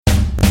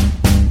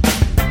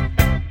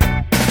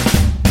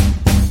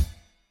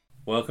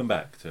Welcome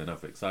back to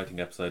another exciting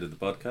episode of the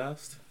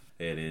podcast.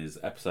 It is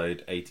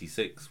episode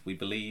 86, we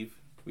believe.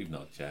 We've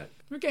not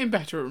checked. We're getting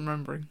better at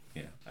remembering.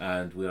 Yeah.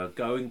 And we are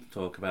going to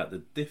talk about the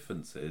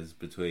differences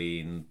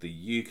between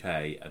the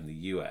UK and the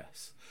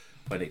US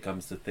when it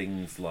comes to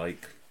things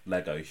like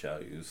Lego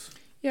shows.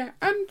 Yeah,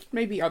 and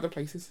maybe other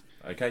places.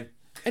 Okay.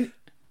 And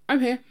I'm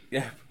here.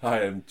 Yeah,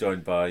 I am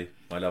joined by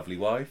my lovely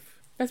wife.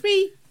 That's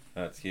me.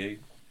 That's you,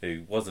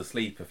 who was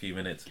asleep a few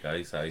minutes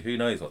ago, so who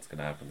knows what's going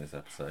to happen this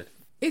episode.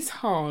 It's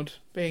hard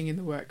being in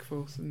the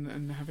workforce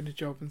and having a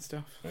job and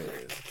stuff.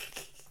 It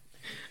is.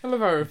 I love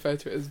how I refer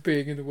to it as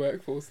being in the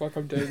workforce, like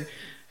I'm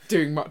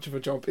doing much of a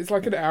job. It's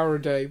like an hour a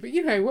day, but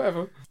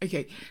whatever.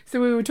 Okay, so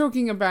we were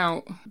talking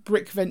about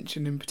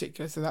Brickvention in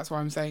particular, so that's why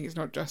I'm saying it's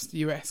not just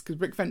US, because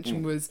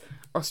Brickvention was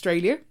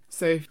Australia.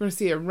 So if you want to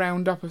see a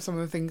roundup of some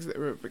of the things that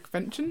were at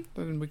Brickvention,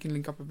 then we can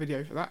link up a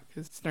video for that,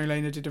 because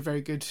Snowlena did a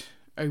very good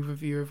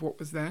overview of what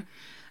was there.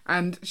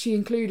 And she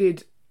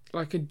included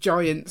like a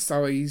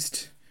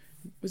giant-sized...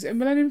 Was it a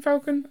Millennium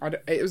Falcon?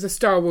 It was a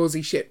Star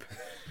Warsy ship.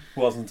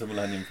 Wasn't a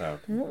Millennium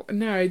Falcon. What?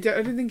 No, I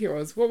don't think it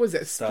was. What was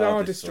it?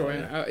 Star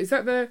Destroyer. Is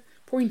that the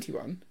pointy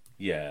one?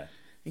 Yeah.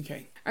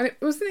 Okay. And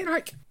wasn't it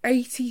like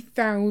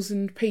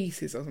 80,000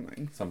 pieces or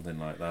something? Something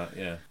like that,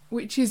 yeah.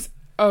 Which is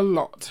a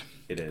lot.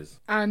 It is.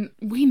 And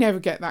we never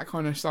get that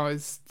kind of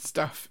size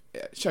stuff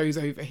at shows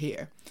over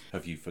here.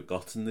 Have you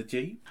forgotten the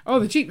Jeep? Oh,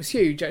 the Jeep was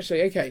huge,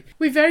 actually. Okay.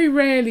 We very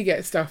rarely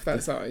get stuff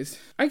that size.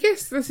 I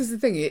guess this is the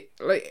thing.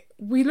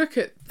 We look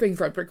at things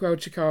like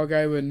Brickworld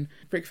Chicago and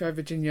Brick Fair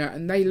Virginia,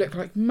 and they look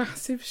like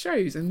massive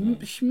shows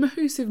and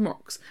massive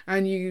mocks.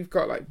 And you've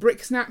got like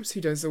Brick Snaps,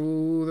 who does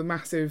all the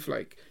massive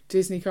like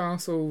Disney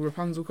Castle,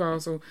 Rapunzel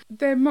Castle.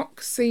 Their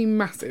mocks seem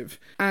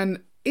massive.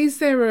 And is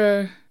there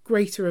a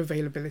greater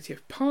availability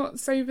of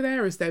parts over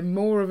there? Is there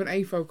more of an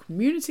AFOL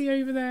community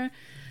over there?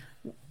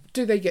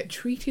 Do they get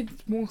treated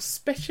more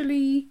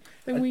specially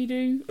than we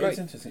do? It's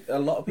interesting. A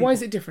lot of people, why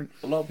is it different?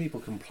 A lot of people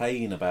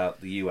complain about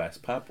the US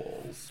pad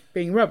walls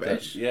being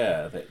rubbish.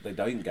 They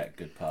don't get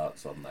good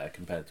parts on there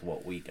compared to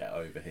what we get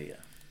over here.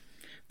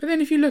 But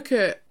then if you look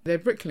at their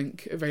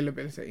Bricklink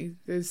availability,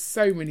 there's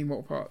so many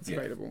more parts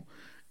available.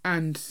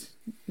 And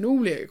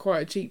normally at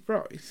quite a cheap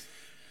price.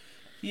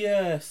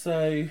 Yeah,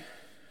 so...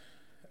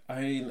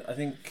 I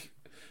think,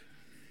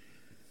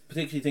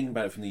 particularly thinking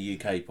about it from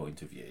the UK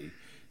point of view,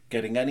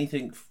 getting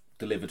anything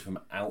delivered from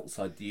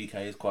outside the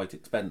UK is quite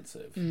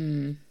expensive.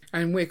 And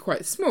we're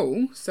quite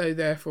small, so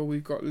therefore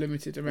we've got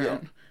limited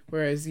amount,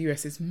 whereas the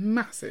US is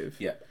massive.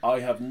 Yeah,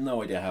 I have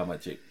no idea how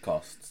much it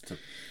costs to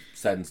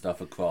send stuff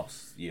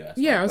across the US.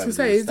 Yeah, I was going to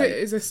say,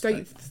 is it a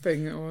state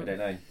thing? Or... I don't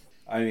know.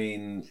 I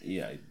mean,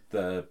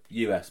 the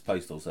US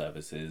Postal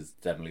Service is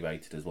generally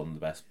rated as one of the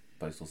best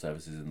postal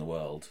services in the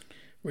world.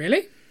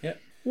 Really? Yeah.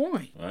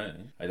 Why?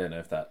 I don't know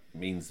if that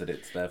means that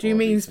it's there. Do you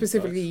mean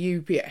specifically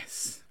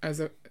UPS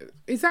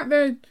is that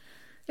their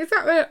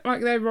like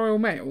their Royal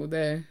Mail?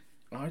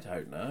 I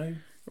don't know.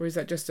 Or is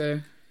that just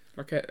one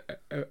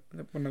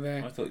of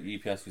their? I thought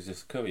UPS was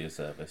just a courier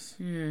service.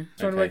 Yeah,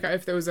 trying to work out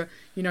if there was a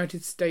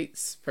United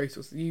States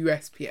Postal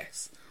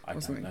USPS. I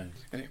don't know.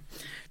 Anyway.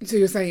 So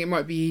you're saying it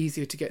might be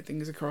easier to get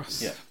things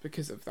across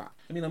because of that?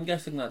 I mean, I'm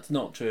guessing that's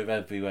not true of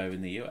everywhere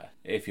in the US.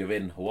 If you're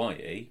in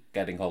Hawaii,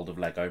 getting hold of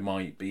Lego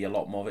might be a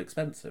lot more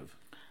expensive.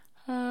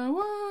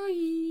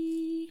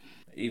 Hawaii.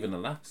 Even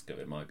Alaska,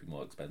 it might be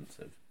more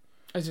expensive.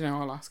 I don't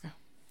know, Alaska.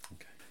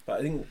 Okay. But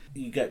I think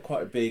you get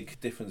quite a big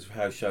difference of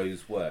how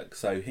shows work.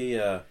 So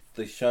here,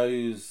 the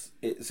shows,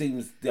 it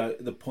seems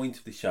the point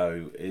of the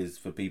show is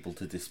for people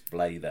to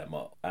display their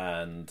mock.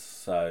 And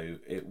so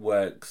it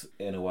works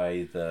in a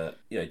way that,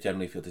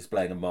 generally if you're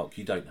displaying a mock,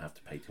 you don't have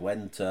to pay to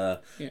enter.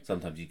 Yeah.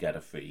 Sometimes you get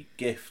a free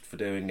gift for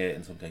doing it.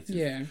 In some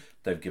cases,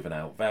 they've given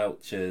out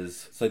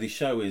vouchers. So the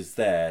show is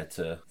there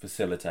to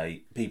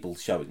facilitate people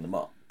showing the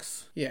mock.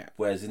 Yeah.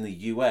 Whereas in the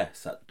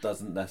US, that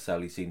doesn't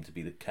necessarily seem to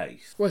be the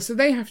case. Well, so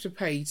they have to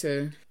pay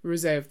to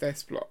reserve their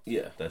spot.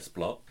 Yeah, their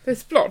spot. Their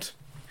spot.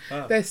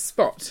 Their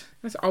spot.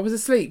 I was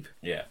asleep.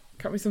 Yeah.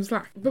 Cut me some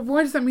slack. But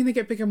why does that mean they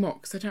get bigger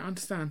mocks? I don't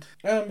understand.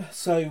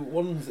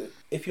 So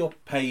if you're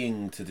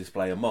paying to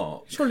display a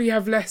mock... Surely you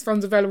have less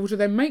funds available to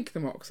then make the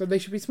mocks, so they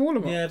should be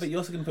smaller mocks. Yeah, but you're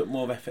also going to put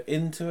more effort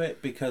into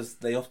it because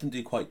they often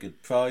do quite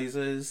good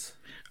prizes.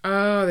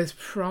 Oh, there's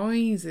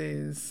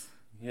prizes.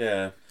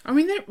 Yeah. I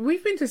mean,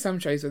 we've been to some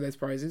shows where there's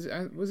prizes.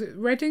 Was it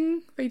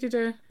Reading? They did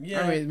a...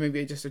 Yeah. I mean,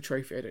 maybe just a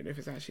trophy. I don't know if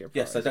it's actually a prize.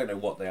 Yes, I don't know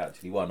what they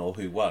actually won or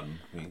who won.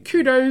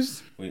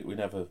 Kudos. We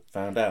never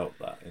found out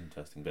that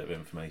interesting bit of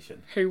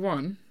information. Who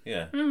won?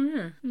 Yeah. Oh,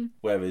 yeah.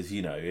 Whereas,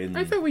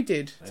 I thought we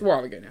did. It's a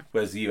while ago now.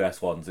 Whereas the US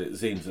ones, it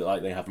seems that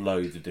like they have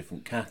loads of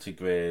different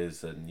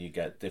categories and you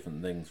get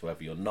different things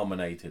whether you're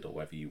nominated or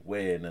whether you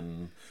win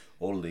and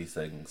all of these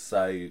things.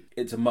 So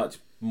it's a much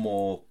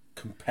more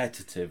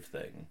competitive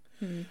thing.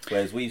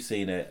 Whereas we've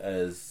seen it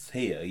as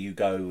here, you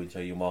go and show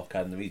your mock,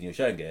 and the reason you're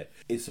showing it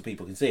is so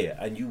people can see it,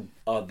 and you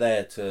are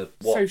there to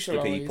watch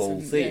the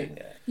people seeing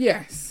it.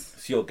 Yes.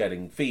 So you're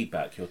getting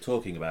feedback, you're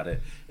talking about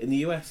it. In the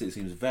US, it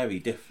seems very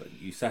different.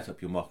 You set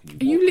up your mock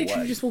and you walk literally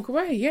away. just walk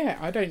away. Yeah,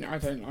 I don't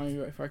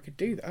know if I could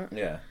do that.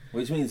 Yeah,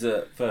 which means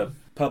that for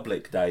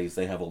public days,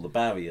 they have all the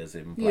barriers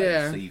in place,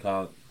 Yeah. so you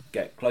can't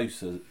get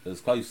as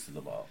close to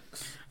the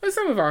mocks. Well,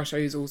 some of our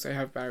shows also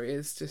have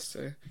barriers just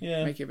to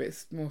make it a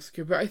bit more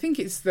secure. But I think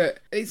it's that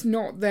it's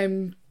not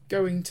them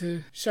going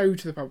to show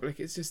to the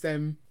public, it's just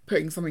them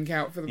putting something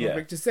out for the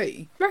public to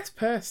see. That's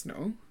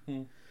personal.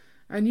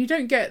 And you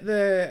don't get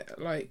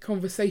the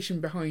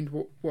conversation behind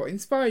what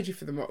inspired you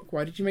for the mock.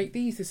 Why did you make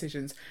these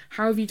decisions?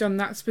 How have you done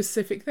that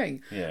specific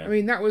thing? Yeah. I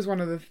mean, that was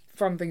one of the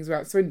fun things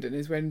about Swindon,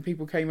 is when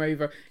people came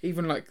over,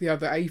 even like the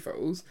other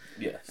AFOls,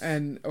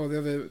 or the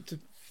other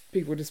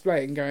people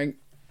displaying, going,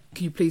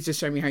 can you please just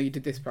show me how you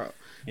did this part?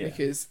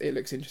 Because it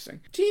looks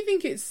interesting. Do you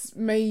think it's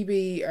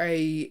maybe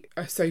a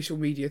social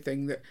media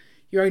thing that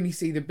you only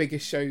see the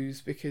biggest shows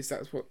because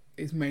that's what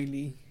is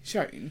mainly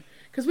shown?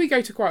 Because we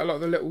go to quite a lot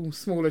of the little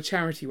smaller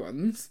charity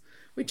ones,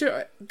 which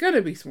are going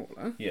to be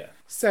smaller. Yeah.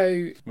 So,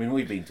 I mean,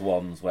 we've been to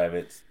ones where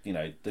it's,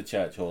 the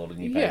church hall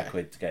and you pay a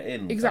quid to get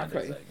in.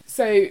 Exactly. Kind of thing.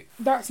 So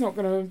that's not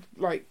going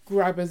to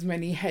grab as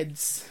many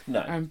heads.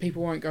 No. And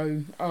people won't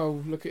go,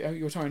 oh, look at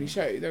your tiny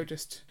show. They'll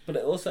just... But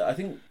it also, I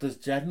think there's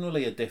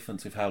generally a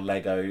difference with how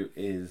Lego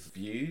is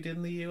viewed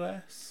in the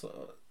US.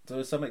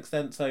 To some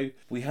extent. So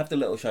we have the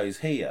little shows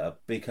here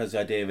because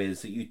the idea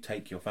is that you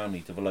take your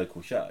family to the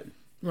local show.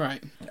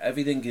 Right.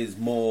 Everything is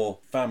more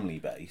family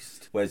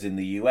based, whereas in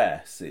the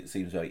US it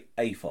seems very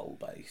AFOL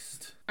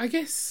based. I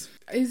guess,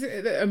 is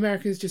it that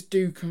Americans just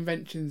do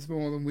conventions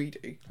more than we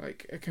do?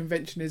 Like, a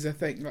convention is a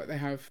thing, like they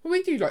have... Well,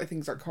 we do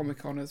things like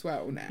Comic-Con as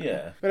well now.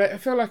 Yeah. But I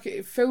feel like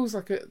it feels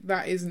like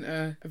that isn't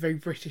a very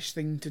British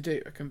thing to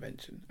do, a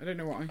convention. I don't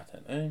know why. I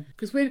don't know.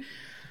 Because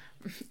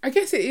I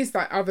guess it is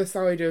that other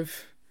side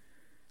of,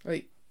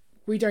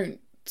 we don't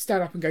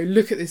stand up and go,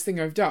 look at this thing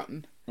I've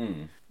done.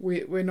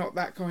 We're not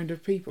that kind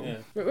of people. Yeah.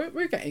 But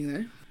we're getting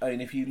there. I mean,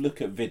 if you look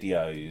at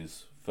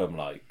videos from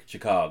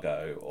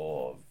Chicago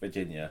or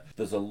Virginia,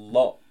 there's a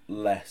lot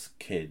less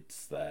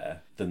kids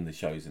there than the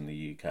shows in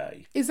the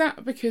UK. Is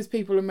that because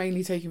people are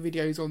mainly taking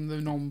videos on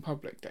the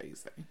non-public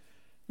days though?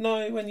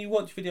 No, when you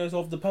watch videos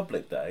of the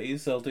public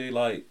days, they'll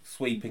do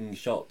sweeping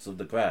shots of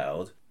the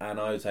crowd, and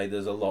I would say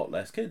there's a lot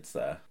less kids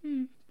there.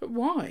 But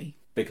why?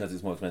 Because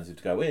it's more expensive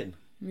to go in.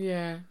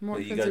 Yeah, more Are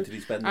expensive. you going to be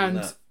spending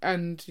that?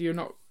 And you're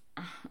not...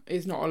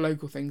 It's not a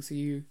local thing, so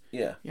you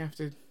have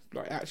to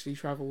actually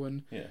travel.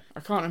 And I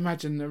can't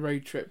imagine a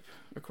road trip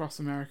across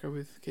America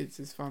with kids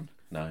is fun.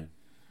 No.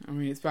 I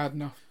mean, it's bad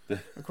enough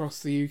across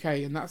the UK,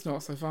 and that's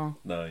not so far.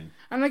 No.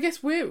 And I guess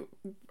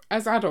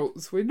as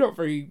adults, we're not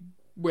very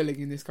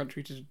willing in this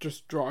country to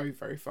just drive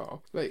very far.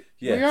 We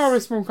are a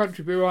small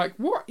country, but we're like,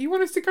 what? You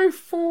want us to go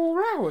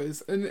 4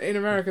 hours? And in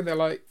America, they're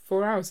like,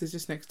 4 hours is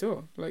just next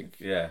door.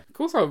 Of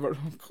course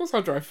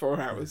I'll drive 4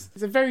 hours.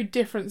 It's a very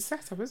different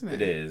setup, isn't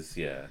it? It is,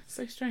 yeah.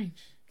 So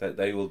strange. That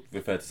they will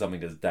refer to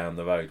something as down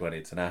the road when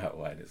it's an hour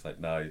away, and it's like,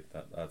 no,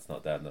 that's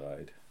not down the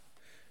road.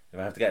 If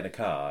I have to get in a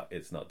car,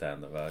 it's not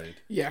down the road.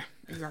 Yeah,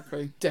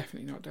 exactly.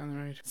 Definitely not down the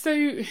road. So,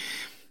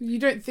 you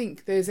don't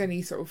think there's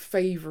any sort of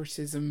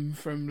favouritism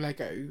from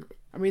Lego?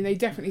 I mean, they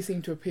definitely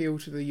seem to appeal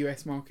to the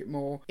US market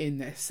more in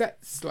their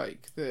sets.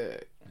 Like,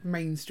 the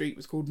Main Street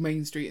was called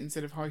Main Street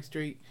instead of High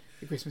Street,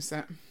 the Christmas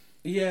set.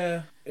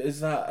 Yeah,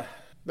 is that...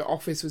 The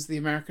Office was the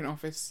American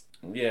Office.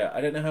 Yeah,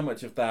 I don't know how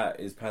much of that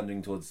is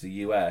pandering towards the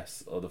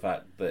US or the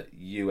fact that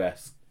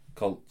US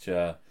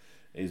culture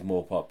is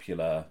more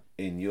popular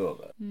in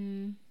Europe.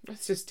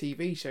 That's just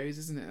TV shows,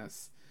 isn't it?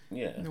 That's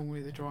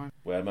normally the drive.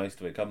 Where most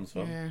of it comes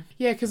from.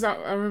 Yeah, because I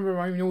remember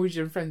my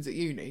Norwegian friends at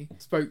uni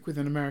spoke with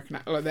an American...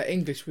 their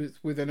English was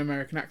with an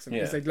American accent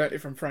because they'd learnt it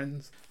from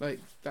Friends.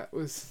 That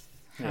was...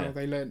 how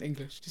they learned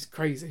English. Just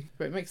crazy,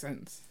 but it makes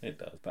sense. It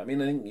does. But I mean,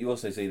 I think you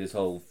also see this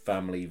whole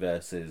family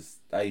versus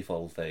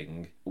AFOL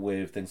thing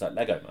with things like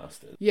Lego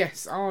Masters.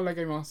 Yes, our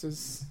Lego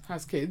Masters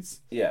has kids.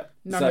 Yeah.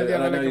 None of the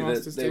other Lego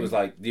Masters do. It was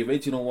the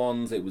original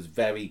ones, it was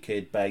very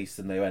kid-based,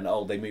 and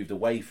they moved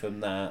away from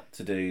that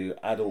to do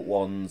adult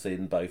ones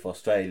in both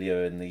Australia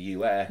and the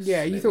US.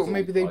 Yeah, you thought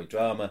maybe they...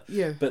 drama.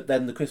 Yeah. But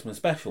then the Christmas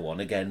special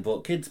one, again,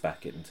 brought kids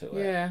back into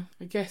it. Yeah,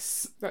 I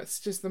guess that's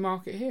just the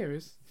market here,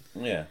 is...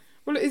 Yeah.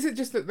 Well, is it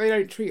just that they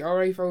don't treat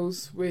our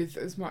AFOls with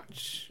as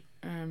much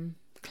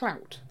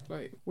clout?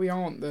 We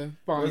aren't the...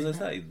 As I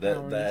say,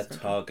 they're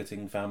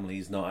targeting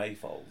families, not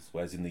AFOls,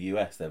 whereas in the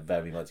US they're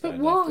very much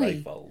going after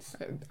AFOls.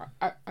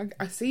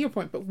 I see your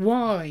point, but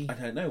why? I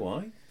don't know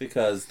why.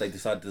 Because they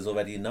decided there's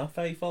already enough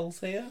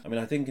AFOls here. I mean,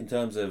 I think in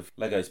terms of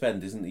Lego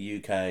spend, isn't the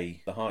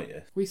UK the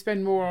highest? We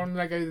spend more on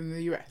Lego than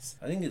the US.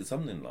 I think it's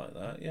something like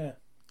that, yeah.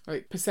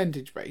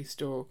 Percentage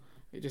based, or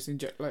it just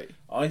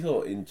I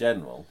thought in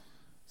general.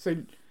 So...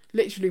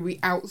 Literally, we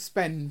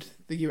outspend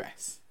the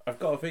US. I've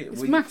got a feeling...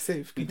 It's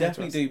massive. We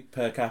definitely do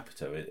per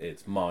capita.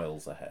 It's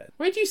miles ahead.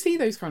 Where do you see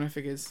those kind of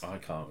figures? I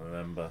can't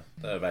remember.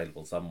 They're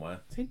available somewhere.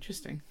 It's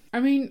interesting.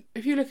 I mean,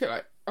 if you look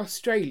at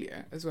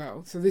Australia as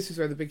well, so this is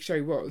where the big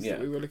show was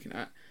that we were looking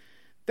at,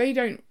 they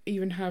don't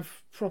even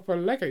have proper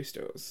Lego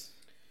stores.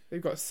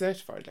 They've got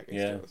certified Lego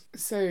Yeah. stores.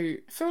 So I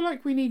feel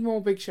like we need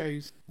more big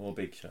shows. More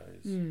big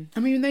shows. I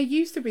mean, there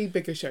used to be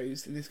bigger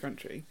shows in this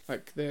country,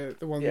 like the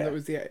one Yeah. that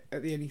was at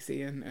the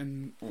NEC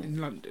and in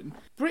London.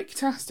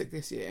 Bricktastic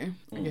this year,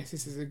 I guess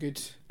this is a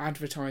good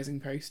advertising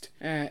post,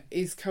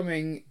 is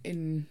coming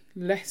in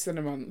less than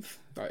a month.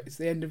 Like, it's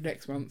the end of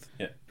next month.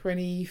 Yeah.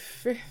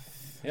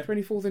 25th, Yep.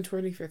 24th and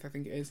 25th, I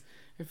think it is,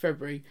 of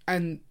February.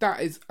 And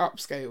that is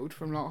upscaled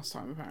from last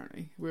time,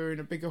 apparently. We're in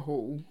a bigger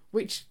hall,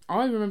 which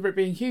I remember it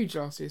being huge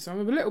last year, so I'm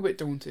a little bit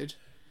daunted.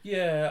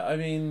 Yeah, I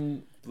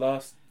mean,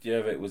 last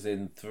year it was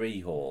in 3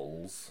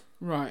 halls.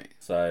 Right.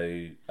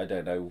 So I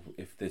don't know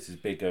if this is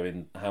bigger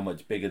in how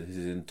much bigger this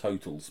is in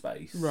total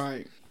space.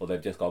 Right. Or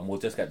they've just gone, we'll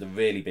just get the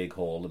really big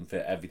hall and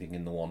fit everything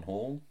in the one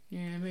hall.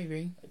 Yeah,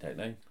 maybe. I don't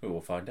know. We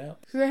will find out.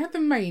 So they had the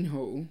main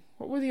hall.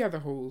 What were the other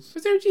halls?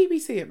 Was there a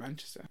GBC at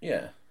Manchester?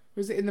 Yeah.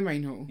 Was it in the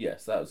main hall?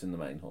 Yes, that was in the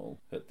main hall.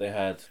 But they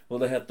had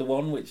the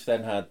one which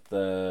then had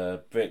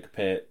the brick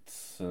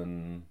pits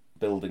and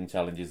building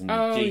challenges and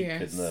the Jeep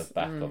yes, in the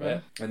back of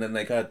remember. it. And then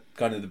they had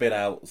kind of the bit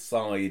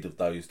outside of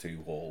those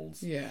 2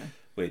 halls. Yeah.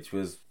 Which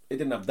was, it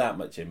didn't have that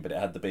much in, but it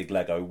had the big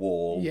Lego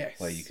wall Yes.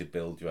 where you could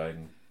build your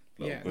own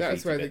little Yeah,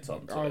 that's where bits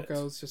onto our it.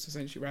 girls just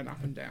essentially ran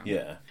up and down.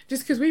 Yeah.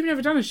 Just because we've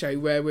never done a show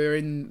where we're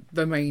in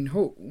the main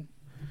hall.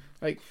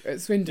 Like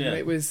at Swindon, Yeah.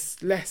 it was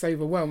less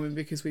overwhelming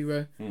because we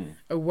were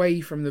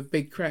away from the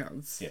big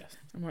crowds. Yes.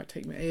 I might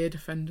take my ear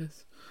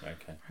defenders.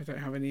 Okay. I don't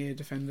have any ear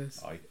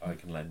defenders. I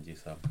can lend you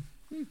some.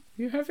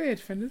 You have ear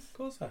defenders? Of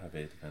course I have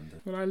ear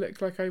defenders. Well, I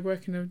look like I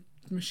work in a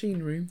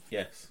machine room.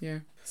 Yes. Yeah,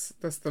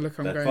 that's the look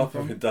I'm They're going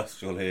proper for.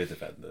 industrial ear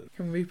defenders.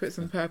 Can we put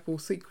some purple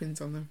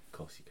sequins on them? Of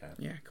course you can.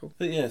 Yeah, cool.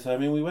 But yeah, so I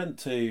mean, we went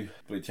to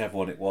whichever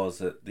one it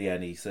was at the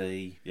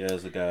NEC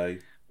years ago.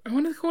 I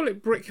want to call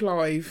it Brick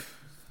Live,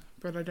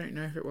 but I don't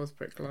know if it was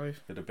Brick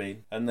Live. Could have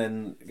been. And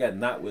then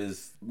again, that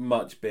was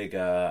much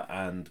bigger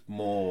and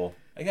more,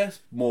 I guess,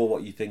 more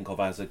what you think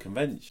of as a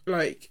convention.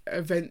 Like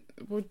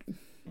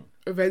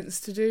events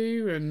to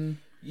do and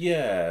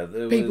Yeah,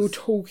 there people was...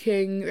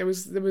 talking. There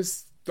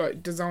was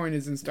like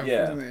designers and stuff,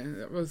 Yeah. wasn't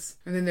there?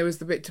 And then there was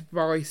the bit to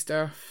buy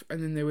stuff,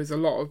 and then there was a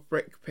lot of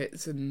brick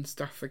pits and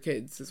stuff for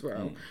kids as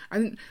well.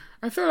 And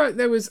I feel like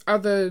there was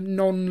other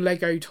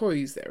non-Lego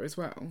toys there as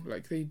well.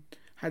 Like they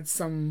had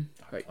some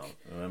like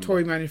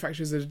toy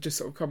manufacturers that had just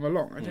sort of come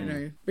along. I don't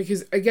know,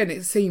 because again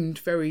it seemed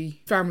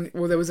very family.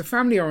 Well, there was a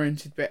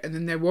family-oriented bit, and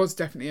then there was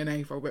definitely an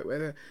AFOL bit where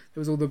there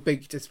was all the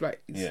big displays.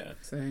 Yeah.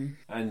 So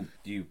And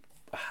you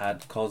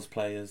had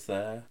cosplayers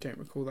there. don't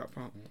recall that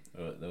part.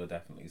 There were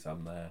definitely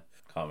some there.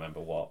 Can't remember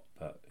what,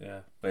 but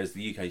yeah. Whereas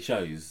the UK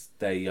shows,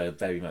 they are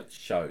very much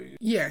shows.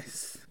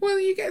 Yes. Well,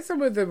 you get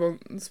some of the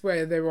ones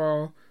where there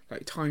are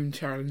like time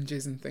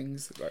challenges and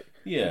things that, like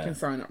you can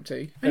sign up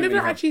to. I never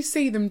actually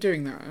see them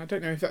doing that. I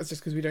don't know if that's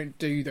just because we don't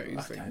do those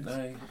I things. don't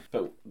know.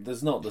 But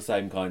there's not the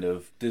same kind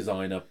of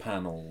designer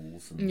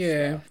panels and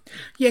stuff.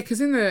 Yeah,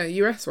 because in the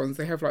US ones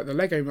they have like the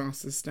Lego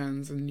Masters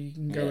stands, and you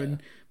can go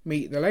and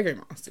meet the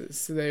Lego Masters.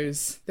 So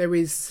there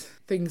is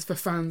things for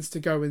fans to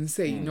go and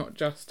see, not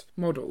just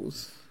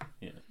models.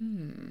 Yeah.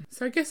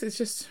 So I guess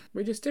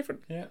we're just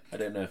different. Yeah. I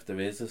don't know if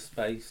there is a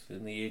space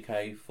in the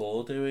UK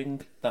for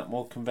doing that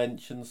more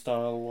convention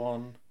style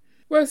one.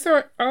 Well,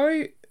 so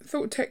I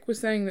thought Tech was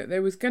saying that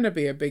there was going to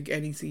be a big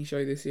NEC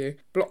show this year,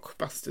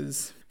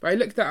 Blockbusters. But I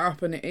looked that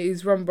up, and it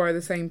is run by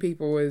the same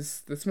people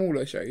as the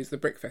smaller shows, the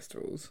Brick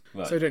Festivals.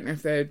 Right. So I don't know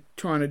if they're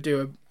trying to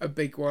do a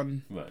big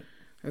one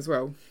as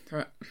well.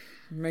 So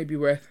maybe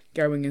worth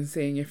going and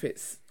seeing if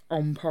it's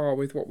on par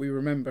with what we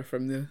remember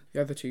from the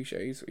other 2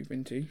 shows that we've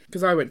been to.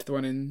 Because I went to the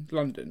one in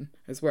London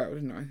as well,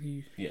 didn't I?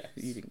 Yes.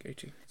 You didn't go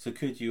to. So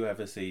could you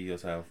ever see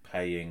yourself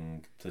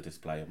paying to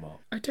display a mark?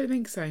 I don't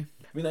think so. I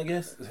mean, I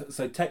guess,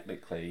 so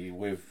technically,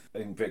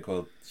 in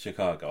Brickworld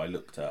Chicago, I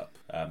looked up,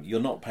 you're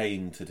not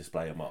paying to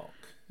display a mark.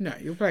 No,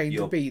 you're paying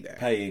to be there. You're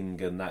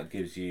paying, and that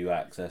gives you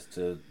access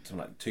to something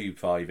like 2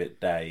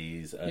 private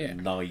days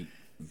and night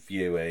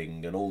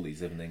viewing and all these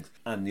different things,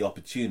 and the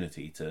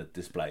opportunity to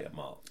display a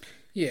mark.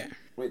 Yeah.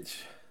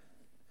 Which,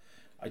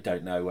 I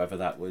don't know whether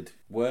that would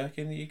work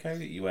in the UK,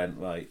 that you went,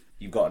 right,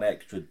 you've got an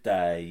extra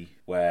day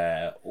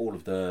where all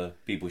of the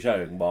people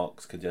showing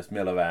marks can just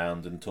mill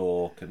around and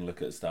talk and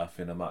look at stuff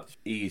in a much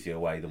easier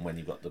way than when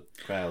you've got the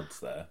crowds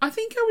there. I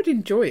think I would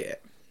enjoy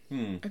it.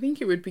 I think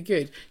it would be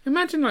good.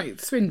 Imagine like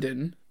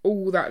Swindon,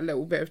 all that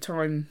little bit of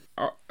time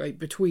like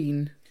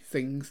between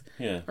things.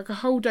 Yeah. Like a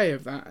whole day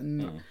of that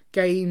and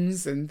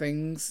games and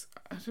things.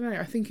 I don't know,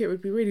 I think it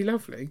would be really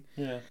lovely.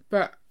 Yeah.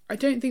 But I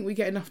don't think we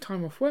get enough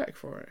time off work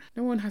for it.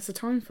 No one has the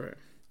time for it.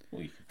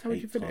 Well, you How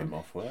would you could fit take it time in?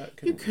 off work.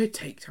 You couldn't could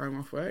take time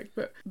off work,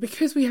 but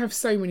because we have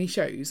so many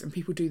shows and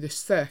people do this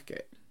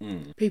circuit,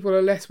 people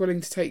are less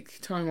willing to take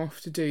time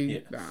off to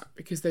do that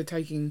because they're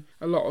taking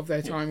a lot of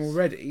their time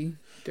already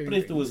doing But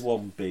if there things. was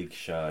one big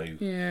show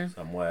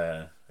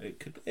somewhere, it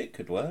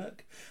could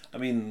work. I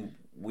mean,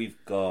 we've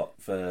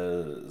got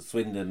for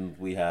Swindon,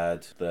 we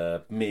had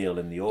the meal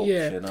in the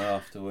auction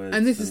afterwards.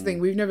 And this is the thing,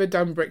 we've never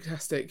done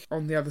Bricktastic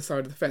on the other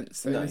side of the fence,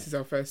 so this is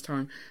our first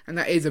time. And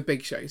that is a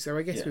big show, so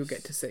I guess we'll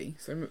get to see.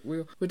 So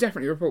we'll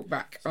definitely report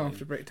back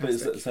after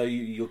Bricktastic. So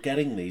you're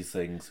getting these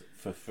things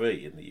for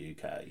free in the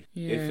UK.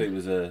 Yeah. If it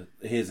was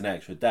here's an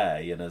extra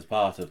day, and as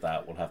part of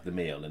that we'll have the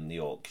meal and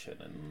the auction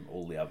and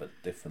all the other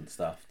different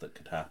stuff that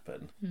could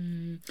happen.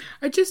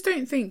 I just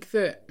don't think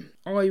that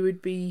I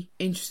would be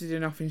interested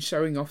enough in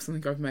showing off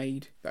something I've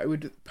made that I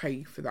would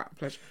pay for that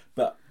pleasure.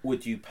 But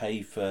would you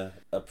pay for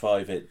a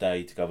private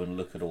day to go and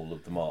look at all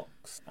of the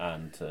mocks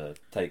and to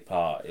take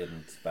part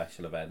in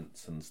special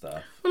events and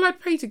stuff? Well, I'd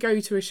pay to go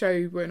to a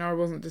show when I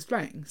wasn't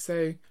displaying,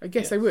 so I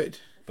guess I would.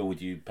 But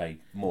would you pay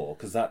more?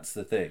 Because that's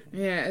the thing.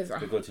 Yeah,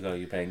 You've got to go,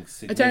 you're paying I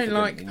significantly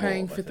don't like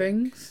paying more, for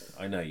things.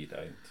 I know you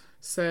don't.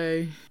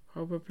 So,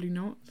 probably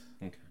not.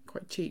 Okay.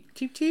 Quite cheap.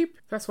 Cheap.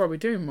 That's why we're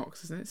doing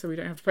mocks, isn't it? So we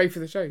don't have to pay for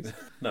the shows.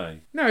 No.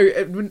 No,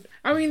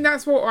 I mean,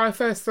 that's what I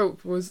first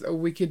thought was,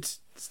 we could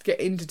get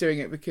into doing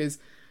it because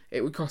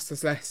it would cost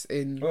us less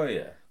in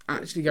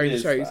actually going to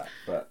shows.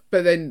 But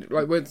then,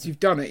 like, once you've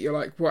done it, you're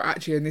like, well,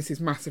 actually, and this is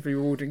massively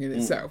rewarding in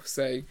itself.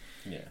 So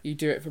you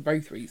do it for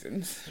both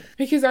reasons. Yeah.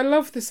 Because I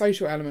love the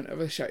social element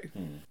of a show.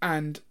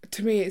 And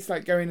to me, it's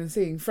like going and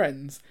seeing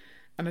friends.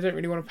 And I don't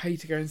really want to pay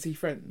to go and see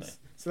friends.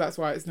 No. So that's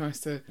why it's nice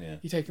to,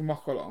 you take a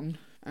mock along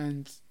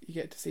and you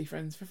get to see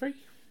friends for free.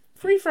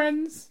 Free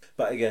friends.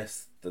 But I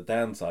guess the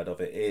downside of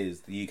it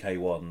is the UK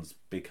ones,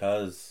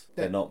 because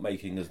they're not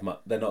making as much,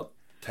 they're not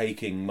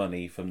taking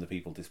money from the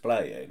people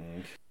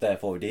displaying,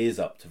 therefore it is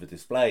up to the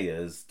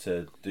displayers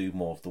to do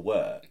more of the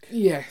work.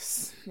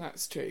 Yes,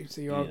 that's true.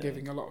 So you are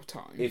giving a lot of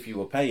time. If you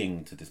were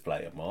paying to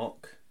display a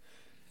mock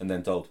and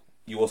then told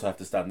you also have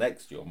to stand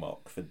next to your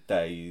mock for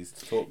days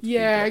to talk to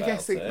people about I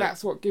guess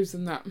that's what gives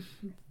them that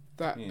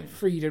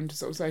freedom to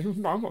sort of say,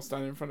 no, I'm not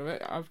standing in front of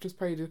it, I've just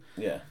paid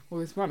all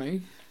this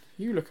money,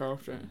 you look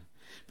after it.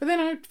 But then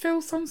I'd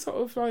feel some sort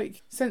of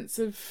like sense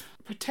of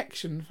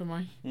protection for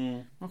my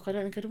mock. I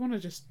don't think I'd want to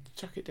just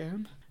chuck it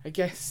down. I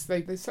guess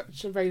there's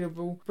such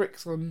available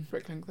bricks on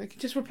Bricklink, they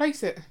could just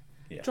replace it.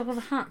 Drop of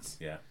a hat.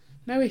 Yeah.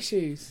 No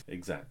issues.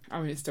 Exactly.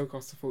 I mean, it still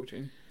costs a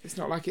fortune. It's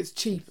not like it's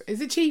cheap.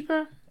 Is it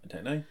cheaper? I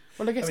don't know.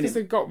 Well, I guess because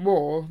they've got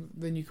more,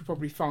 then you could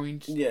probably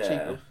find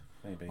cheaper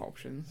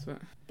options.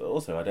 But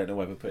also, I don't know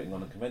whether putting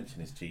on a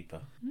convention is cheaper.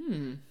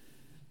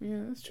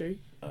 Yeah, that's true.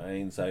 I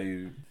mean, so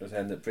I was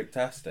saying that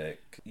Bricktastic,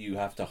 you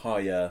have to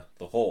hire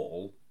the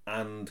hall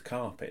and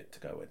carpet to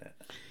go in it.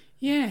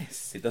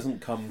 Yes. It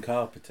doesn't come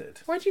carpeted.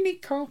 Why do you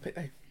need carpet,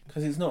 though?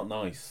 Because it's not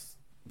nice,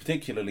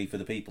 particularly for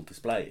the people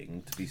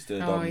displaying, to be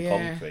stood on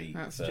concrete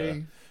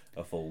for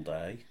a full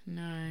day.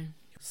 No.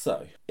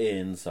 So,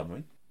 in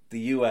summary, the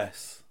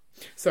US...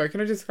 Sorry, can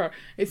I just clarify?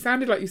 It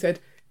sounded like you said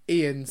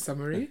Ian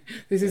summary.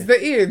 This is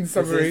the Ian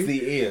summary. This is the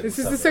Ian summary. This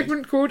is the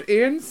segment called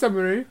Ian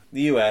summary.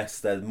 The US,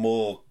 they're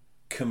more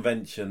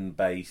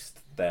convention-based.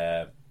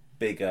 They're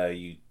bigger.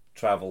 You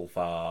travel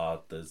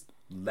far. There's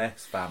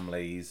less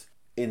families.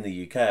 In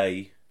the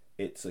UK,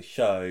 it's a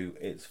show.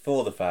 It's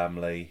for the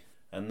family.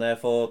 And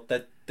therefore,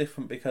 they're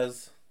different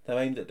because they're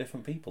aimed at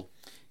different people.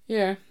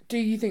 Yeah. Do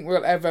you think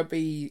we'll ever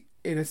be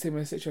in a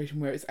similar situation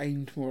where it's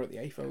aimed more at the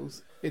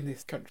AFOLs in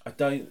this country? I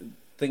don't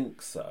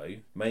think so,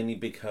 mainly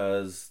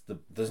because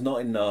there's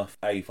not enough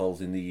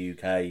AFOLs in the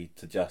UK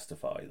to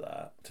justify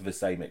that to the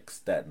same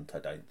extent, I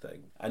don't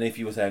think. And if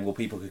you were saying, well,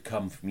 people could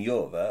come from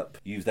Europe,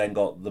 you've then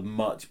got the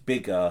much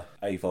bigger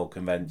AFOL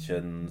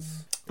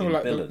conventions in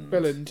like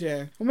Billund.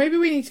 Yeah. Well, maybe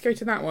we need to go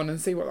to that one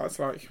and see what that's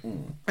like.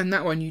 And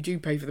that one you do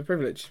pay for the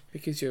privilege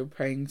because you're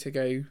paying to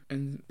go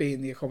and be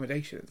in the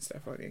accommodation and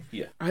stuff, aren't you?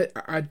 Yeah.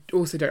 I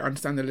also don't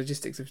understand the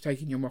logistics of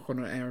taking your mock on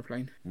an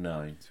aeroplane.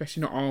 No.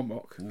 Especially not our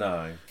mock.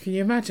 No. Can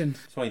you imagine?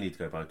 That's why you need to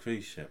go by a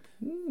cruise ship.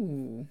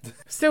 Ooh.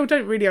 Still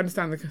don't really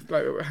understand it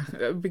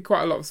would be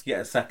quite a lot of... Get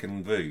a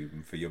second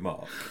room for your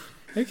mock.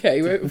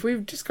 Okay, well, if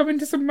we've just come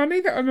into some money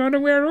that I'm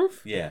unaware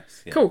of.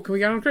 Yes. Yeah. Cool, can we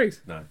go on a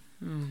cruise? No.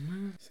 Oh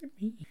man, so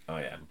mean.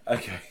 I am.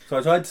 Okay, so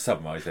I tried to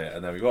summarise it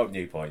and then we got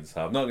new points,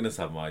 so I'm not going to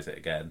summarise it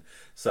again.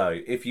 So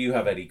if you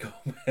have any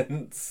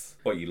comments,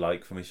 what you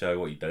like from a show,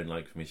 what you don't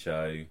like from a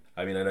show.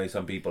 I mean, I know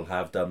some people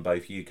have done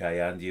both UK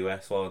and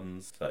US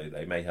ones, so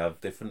they may have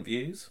different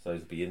views. Those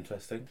would be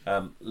interesting.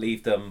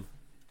 Leave them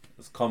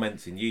as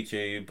comments in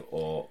YouTube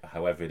or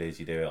however it is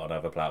you do it on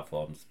other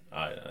platforms.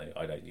 I don't know,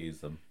 I don't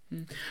use them.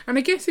 And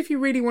I guess if you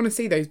really want to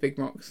see those big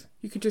mocks,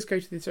 you could just go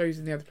to the shows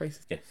in the other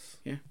places. Yes.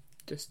 Yeah.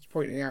 Just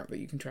pointing out that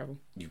you can travel.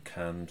 You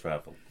can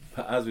travel.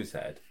 But as we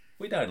said,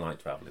 we don't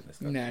like travel in this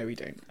country. No, we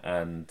don't.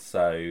 And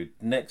so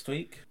next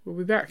week... we'll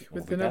be back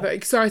with another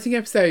exciting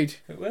episode.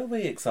 It will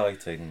be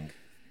exciting.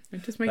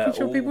 And just making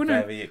sure people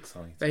know. Very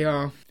exciting. They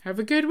are. Have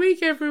a good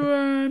week,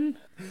 everyone.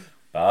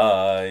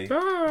 Bye.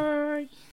 Bye.